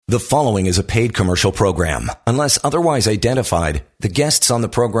The following is a paid commercial program. Unless otherwise identified, the guests on the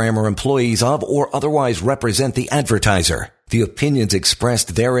program are employees of or otherwise represent the advertiser. The opinions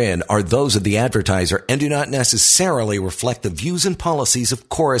expressed therein are those of the advertiser and do not necessarily reflect the views and policies of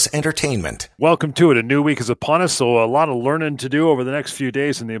Chorus Entertainment. Welcome to it. A new week is upon us, so a lot of learning to do over the next few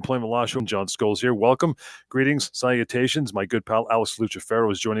days in the Employment Law Show. John Scholes here. Welcome. Greetings, salutations. My good pal Alex Lucifero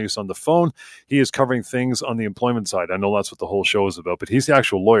is joining us on the phone. He is covering things on the employment side. I know that's what the whole show is about, but he's the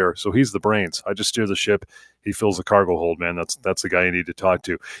actual lawyer, so he's the brains. I just steer the ship. He fills the cargo hold, man. That's the guy you need to talk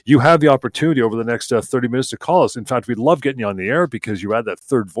to. You have the opportunity over the next 30 minutes to call us. In fact, we'd love getting you on the air because you add that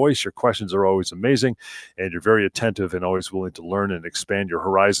third voice. Your questions are always amazing, and you're very attentive and always willing to learn and expand your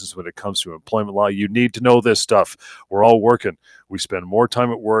horizons when it comes to employment law. You need to know this stuff. We're all working. We spend more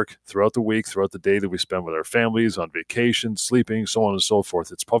time at work throughout the week, throughout the day than we spend with our families, on vacation, sleeping, so on and so forth.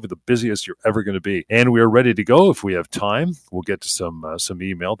 It's probably the busiest you're ever going to be. And we are ready to go if we have time. We'll get to some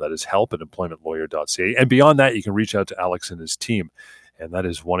email. That is help@employmentlawyer.ca. And beyond that, you can reach out to Alex and his team. And that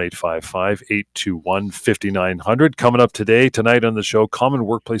is 1-855-821-5900. Coming up tonight on the show, common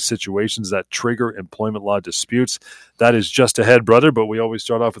workplace situations that trigger employment law disputes. That is just ahead, brother, but we always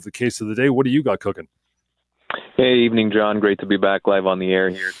start off with the case of the day. What do you got cooking? Hey, evening, John. Great to be back live on the air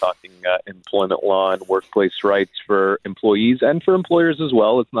here talking employment law and workplace rights for employees and for employers as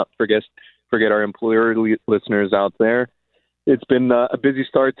well. Let's not forget our employer listeners out there. It's been a busy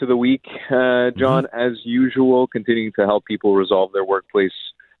start to the week, John, as usual, continuing to help people resolve their workplace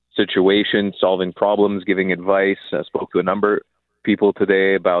situation, solving problems, giving advice. I spoke to a number of people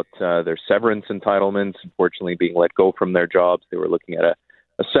today about their severance entitlements, unfortunately being let go from their jobs. They were looking at a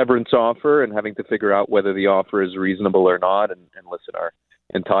severance offer and having to figure out whether the offer is reasonable or not. And listen, our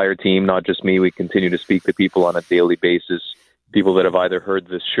entire team, not just me, we continue to speak to people on a daily basis, people that have either heard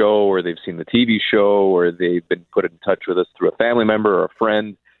this show or they've seen the TV show or they've been put in touch with us through a family member or a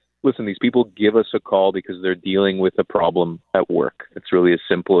friend. Listen, these people give us a call because they're dealing with a problem at work. It's really as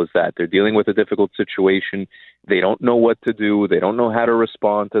simple as that. They're dealing with a difficult situation. They don't know what to do. They don't know how to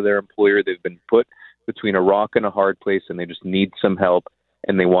respond to their employer. They've been put between a rock and a hard place, and they just need some help.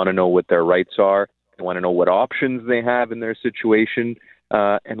 And they want to know what their rights are. They want to know what options they have in their situation.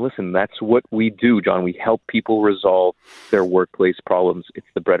 And listen, that's what we do, John. We help people resolve their workplace problems. It's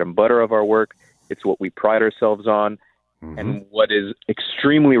the bread and butter of our work. It's what we pride ourselves on. Mm-hmm. And what is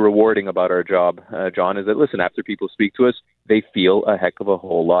extremely rewarding about our job, John, is that, listen, after people speak to us, they feel a heck of a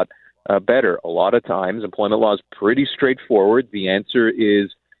whole lot better. A lot of times, employment law is pretty straightforward. The answer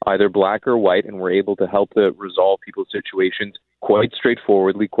is either black or white, and we're able to help to resolve people's situations quite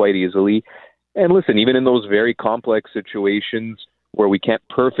straightforwardly, quite easily. And listen, even in those very complex situations where we can't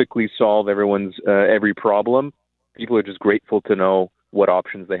perfectly solve everyone's every problem, people are just grateful to know what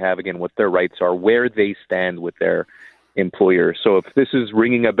options they have, again, what their rights are, where they stand with their employer. So if this is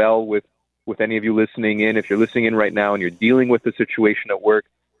ringing a bell with any of you listening in, if you're listening in right now and you're dealing with a situation at work,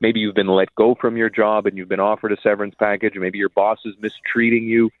 maybe you've been let go from your job and you've been offered a severance package, or maybe your boss is mistreating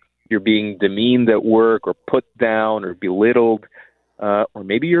you, you're being demeaned at work or put down or belittled, or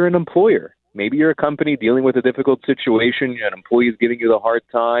maybe you're an employer. Maybe you're a company dealing with a difficult situation, an employee is giving you the hard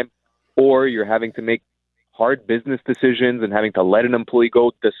time, or you're having to make hard business decisions and having to let an employee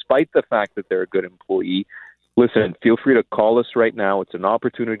go despite the fact that they're a good employee. Listen, feel free to call us right now. It's an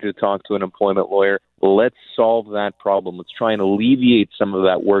opportunity to talk to an employment lawyer. Let's solve that problem. Let's try and alleviate some of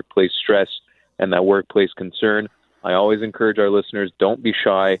that workplace stress and that workplace concern. I always encourage our listeners, don't be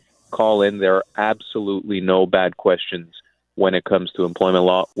shy. Call in. There are absolutely no bad questions when it comes to employment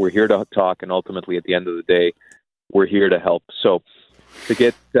law. We're here to talk, and ultimately, at the end of the day, we're here to help. So to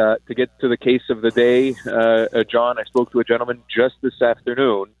get to the case of the day, John, I spoke to a gentleman just this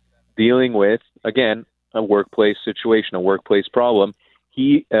afternoon dealing with, again, a workplace situation, a workplace problem.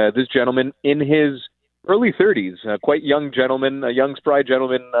 This gentleman in his early 30s, quite young gentleman, a young, spry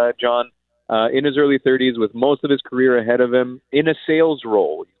gentleman, John, in his early 30s with most of his career ahead of him in a sales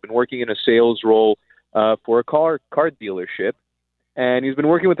role. He's been working in a sales role for a car dealership, and he's been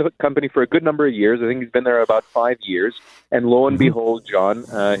working with the company for a good number of years. I think he's been there about 5 years, and lo and behold, John,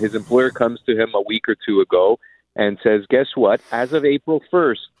 his employer comes to him a week or two ago and says, guess what? As of April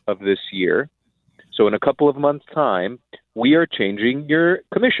 1st of this year, so in a couple of months' time, we are changing your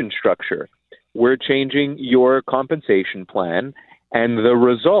commission structure. We're changing your compensation plan. And the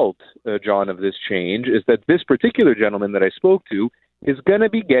result, John, of this change is that this particular gentleman that I spoke to is going to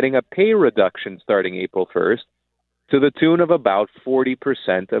be getting a pay reduction starting April 1st to the tune of about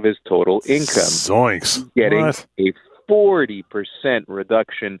 40% of his total income. Zoinks. He's getting a 40%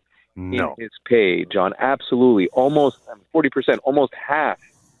 reduction in his pay, John. Absolutely. Almost 40%, almost half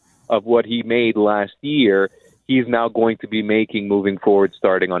of what he made last year he's now going to be making moving forward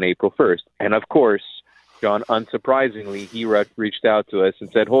starting on April 1st. And of course, John, unsurprisingly, he reached out to us and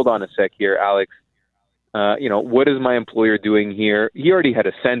said, hold on a sec here, Alex. What is my employer doing here? He already had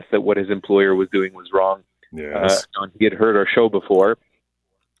a sense that what his employer was doing was wrong. Yes. He had heard our show before.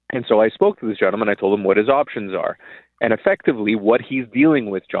 And so I spoke to this gentleman. I told him what his options are. And effectively, what he's dealing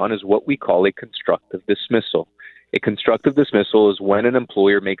with, John, is what we call a constructive dismissal. A constructive dismissal is when an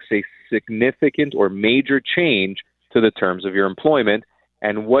employer makes a significant or major change to the terms of your employment.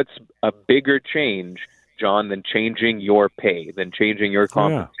 And what's a bigger change, John, than changing your pay, than changing your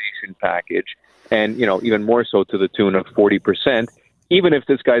compensation package? And, even more so to the tune of 40%. Even if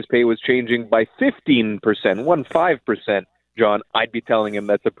this guy's pay was changing by 15%, 15%, John, I'd be telling him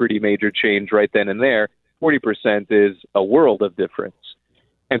that's a pretty major change right then and there. 40% is a world of difference.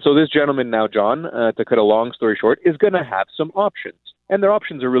 And so this gentleman now, John, to cut a long story short, is going to have some options. And their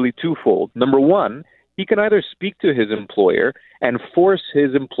options are really twofold. Number one, he can either speak to his employer and force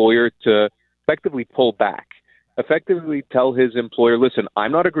his employer to effectively pull back, effectively tell his employer, listen,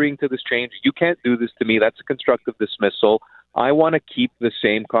 I'm not agreeing to this change. You can't do this to me. That's a constructive dismissal. I want to keep the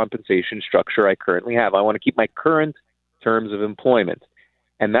same compensation structure I currently have. I want to keep my current terms of employment.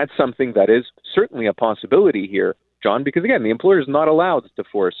 And that's something that is certainly a possibility here, John, because, again, the employer is not allowed to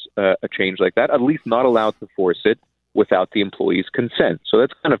force a change like that, at least not allowed to force it without the employee's consent. So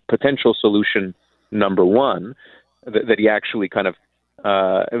that's kind of potential solution number one, that he actually kind of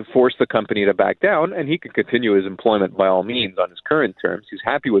force the company to back down, and he can continue his employment by all means on his current terms. He's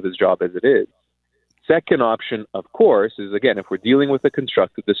happy with his job as it is. Second option, of course, is, again, if we're dealing with a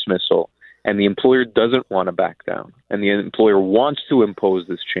constructive dismissal and the employer doesn't want to back down and the employer wants to impose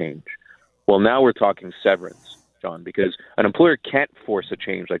this change, well, now we're talking severance, John, because an employer can't force a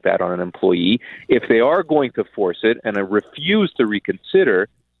change like that on an employee. If they are going to force it and refuse to reconsider,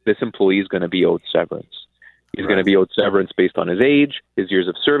 this employee is going to be owed severance. He's going to be owed severance based on his age, his years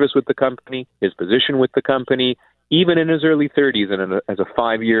of service with the company, his position with the company, even in his early 30s and as a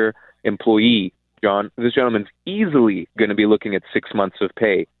 5-year employee. John, this gentleman's easily going to be looking at 6 months of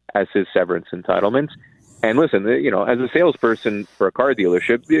pay as his severance entitlement. And listen, as a salesperson for a car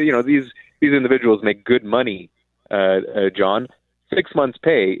dealership, these individuals make good money, John. 6 months'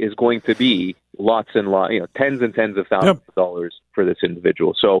 pay is going to be lots and lots, tens and tens of thousands of dollars for this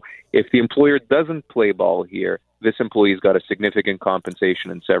individual. So if the employer doesn't play ball here, this employee's got a significant compensation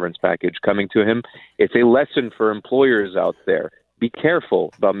and severance package coming to him. It's a lesson for employers out there. Be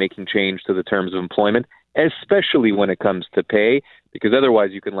careful about making change to the terms of employment, especially when it comes to pay, because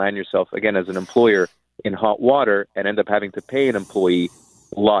otherwise you can land yourself, again, as an employer in hot water and end up having to pay an employee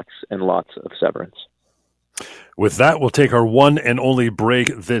lots and lots of severance. With that, we'll take our one and only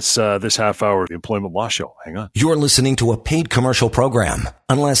break this half hour of the Employment Law Show. Hang on. You're listening to a paid commercial program.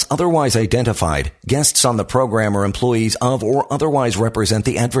 Unless otherwise identified, guests on the program are employees of or otherwise represent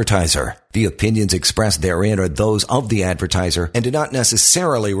the advertiser. The opinions expressed therein are those of the advertiser and do not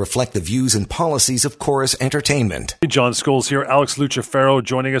necessarily reflect the views and policies of Chorus Entertainment. Hey, John Scholes here. Alex Lucifero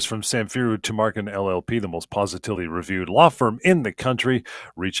joining us from Samfiru Tumarkin LLP, the most positively reviewed law firm in the country.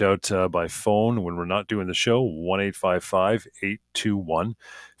 Reach out by phone when we're not doing the show, 1-855-821-5900.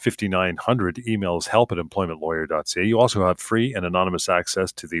 Emails help@employmentlawyer.ca. You also have free and anonymous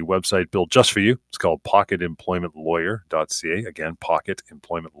access to the website built just for you. It's called pocketemploymentlawyer.ca. Again,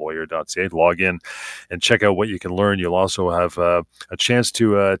 pocketemploymentlawyer.ca. Log in and check out what you can learn. You'll also have a chance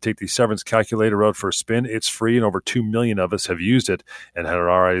to take the severance calculator out for a spin. It's free, and over 2 million of us have used it and had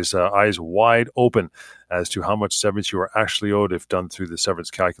our eyes wide open as to how much severance you are actually owed if done through the severance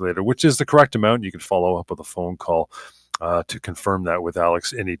calculator, which is the correct amount. You can follow up with a phone call to confirm that with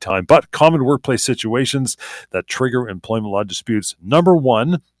Alex anytime. But common workplace situations that trigger employment law disputes. Number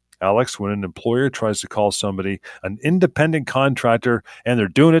one, Alex, when an employer tries to call somebody an independent contractor and they're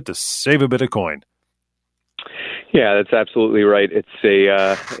doing it to save a bit of coin. Yeah, that's absolutely right. It's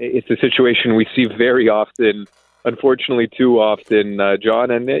a situation we see very often, unfortunately too often, John.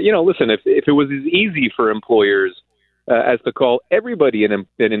 And, listen, if it was as easy for employers as to call everybody an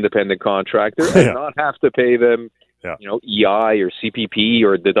independent contractor and not have to pay them EI or CPP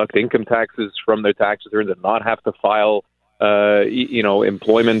or deduct income taxes from their tax returns and not have to file,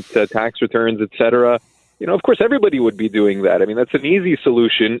 employment tax returns, et cetera. Of course, everybody would be doing that. I mean, that's an easy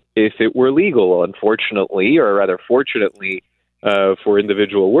solution if it were legal. Unfortunately, or rather fortunately for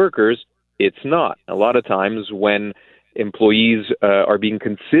individual workers, it's not. A lot of times when employees are being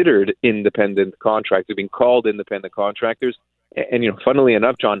considered independent contractors, being called independent contractors, and funnily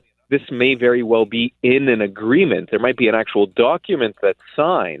enough, John, this may very well be in an agreement. There might be an actual document that's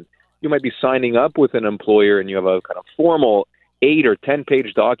signed. You might be signing up with an employer and you have a kind of formal 8 or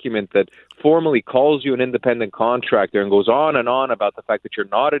 10-page document that formally calls you an independent contractor and goes on and on about the fact that you're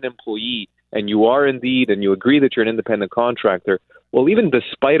not an employee and you are indeed, and you agree that you're an independent contractor, well, even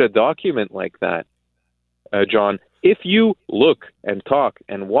despite a document like that, John, if you look and talk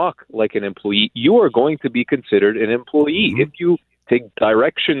and walk like an employee, you are going to be considered an employee. If you take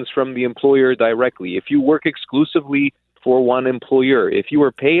directions from the employer directly, if you work exclusively for one employer, if you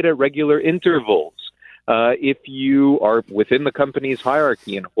are paid at regular intervals, if you are within the company's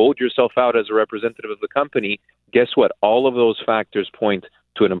hierarchy and hold yourself out as a representative of the company, guess what? All of those factors point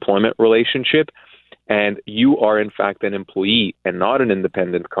to an employment relationship, and you are, in fact, an employee and not an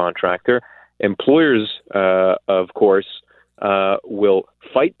independent contractor. Employers, of course, will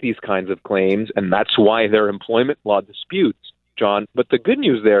fight these kinds of claims, and that's why there are employment law disputes, John. But the good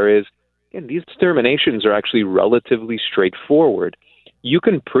news there is, again, these determinations are actually relatively straightforward. You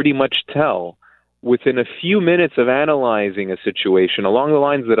can pretty much tell within a few minutes of analyzing a situation along the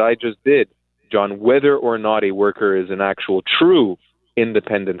lines that I just did, John, whether or not a worker is an actual true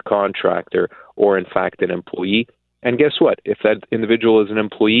independent contractor or, in fact, an employee. And guess what? If that individual is an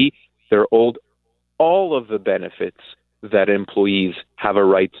employee, they're owed all of the benefits that employees have a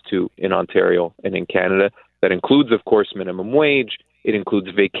right to in Ontario and in Canada. That includes, of course, minimum wage. It includes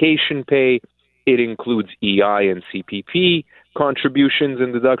vacation pay. It includes EI and CPP contributions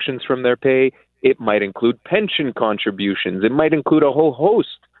and deductions from their pay. It might include pension contributions. It might include a whole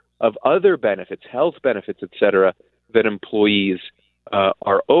host of other benefits, health benefits, etc., that employees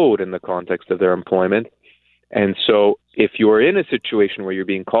are owed in the context of their employment. And so if you're in a situation where you're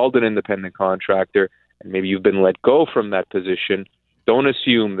being called an independent contractor and maybe you've been let go from that position, don't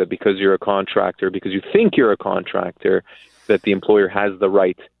assume that because you're a contractor, because you think you're a contractor, that the employer has the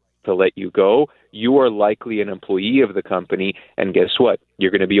right to let you go. You are likely an employee of the company, and guess what?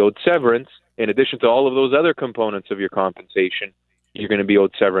 You're going to be owed severance. In addition to all of those other components of your compensation, you're going to be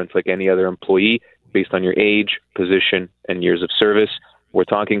owed severance like any other employee based on your age, position, and years of service. We're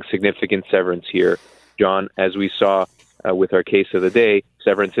talking significant severance here, John. As we saw with our case of the day,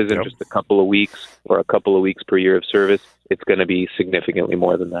 severance isn't just a couple of weeks or a couple of weeks per year of service. It's going to be significantly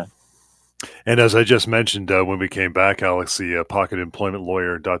more than that. And as I just mentioned when we came back, Alex, the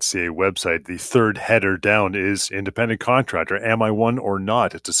pocketemploymentlawyer.ca website, the third header down is independent contractor. Am I one or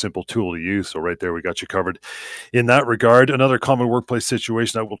not? It's a simple tool to use. So right there, we got you covered in that regard. Another common workplace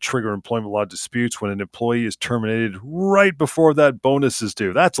situation that will trigger employment law disputes when an employee is terminated right before that bonus is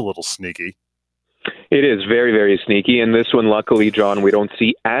due. That's a little sneaky. It is very, very sneaky. And this one, luckily, John, we don't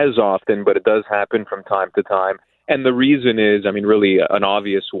see as often, but it does happen from time to time. And the reason is, really an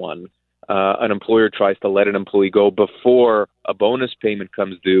obvious one. An employer tries to let an employee go before a bonus payment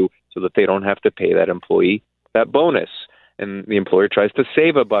comes due so that they don't have to pay that employee that bonus. And the employer tries to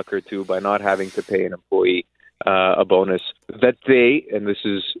save a buck or two by not having to pay an employee a bonus that they, and this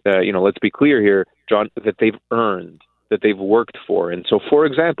is, let's be clear here, John, that they've earned, that they've worked for. And so, for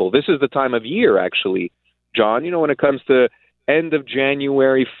example, this is the time of year, actually, John, when it comes to end of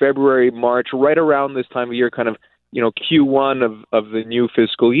January, February, March, right around this time of year, kind of, Q1 of the new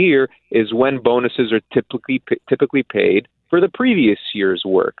fiscal year is when bonuses are typically paid for the previous year's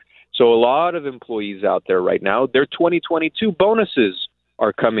work. So a lot of employees out there right now, their 2022 bonuses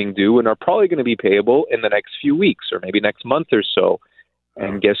are coming due and are probably going to be payable in the next few weeks or maybe next month or so.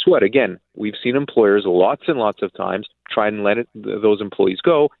 And guess what? Again, we've seen employers lots and lots of times try and let those employees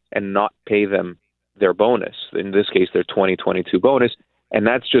go and not pay them their bonus, in this case, their 2022 bonus. And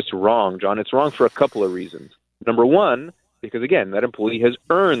that's just wrong, John. It's wrong for a couple of reasons. Number one, because, again, that employee has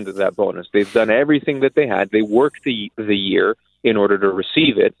earned that bonus. They've done everything that they had. They worked the year in order to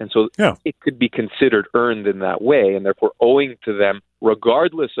receive it. And so it could be considered earned in that way and therefore owing to them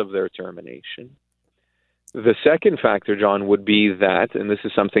regardless of their termination. The second factor, John, would be that, and this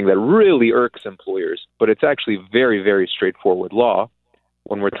is something that really irks employers, but it's actually very, very straightforward law.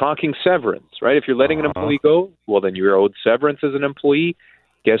 When we're talking severance, right? If you're letting an employee go, well, then you're owed severance as an employee.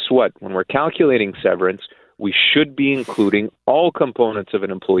 Guess what? When we're calculating severance, we should be including all components of an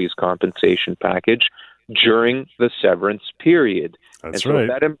employee's compensation package during the severance period. That's right.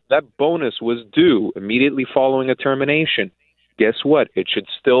 If that bonus was due immediately following a termination, guess what? It should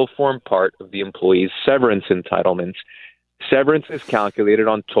still form part of the employee's severance entitlements. Severance is calculated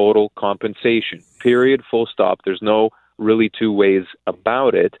on total compensation, period, full stop. There's no really two ways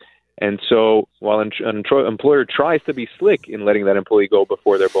about it. And so while an employer tries to be slick in letting that employee go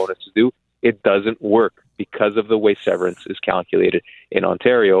before their bonus is due, it doesn't work because of the way severance is calculated in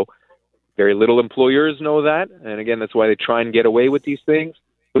Ontario. Very little employers know that. And again, that's why they try and get away with these things.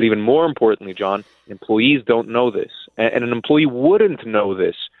 But even more importantly, John, employees don't know this. And an employee wouldn't know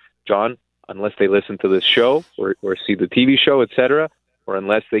this, John, unless they listen to this show or see the TV show, etc., or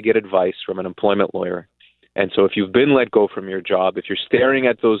unless they get advice from an employment lawyer. And so if you've been let go from your job, if you're staring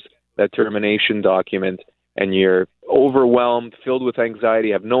at that termination document and you're overwhelmed, filled with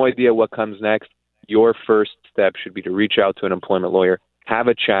anxiety, have no idea what comes next, your first step should be to reach out to an employment lawyer, have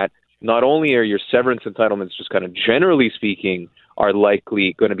a chat. Not only are your severance entitlements, just kind of generally speaking, are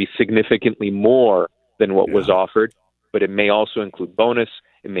likely going to be significantly more than what was offered, but it may also include bonus.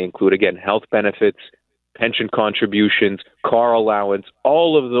 It may include, again, health benefits, pension contributions, car allowance,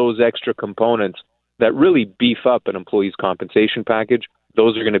 all of those extra components that really beef up an employee's compensation package.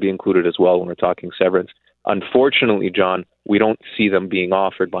 Those are going to be included as well when we're talking severance. Unfortunately, John, we don't see them being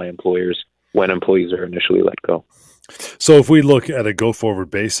offered by employers when employees are initially let go. So if we look at a go-forward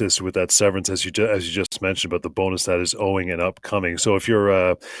basis with that severance, as you just mentioned about the bonus that is owing and upcoming. So if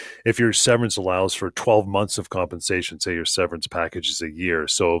your severance allows for 12 months of compensation, say your severance package is a year,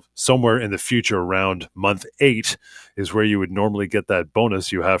 so somewhere in the future around month 8 is where you would normally get that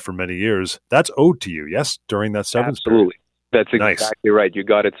bonus you have for many years. That's owed to you, yes, during that severance Absolutely. period? That's exactly right. You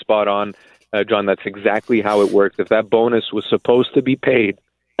got it spot on, John. That's exactly how it works. If that bonus was supposed to be paid,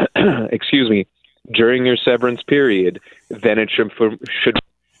 excuse me, during your severance period, then it should.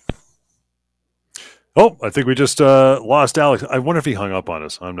 Oh, I think we just lost Alex. I wonder if he hung up on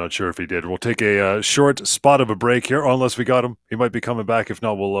us. I'm not sure if he did. We'll take a short spot of a break here, or unless we got him. He might be coming back. If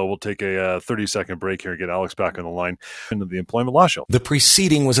not, we'll take a 30-second break here and get Alex back on the line into the Employment Law Show. The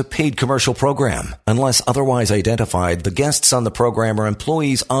preceding was a paid commercial program. Unless otherwise identified, the guests on the program are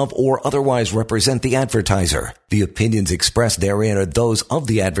employees of or otherwise represent the advertiser. The opinions expressed therein are those of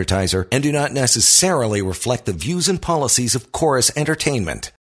the advertiser and do not necessarily reflect the views and policies of Chorus Entertainment.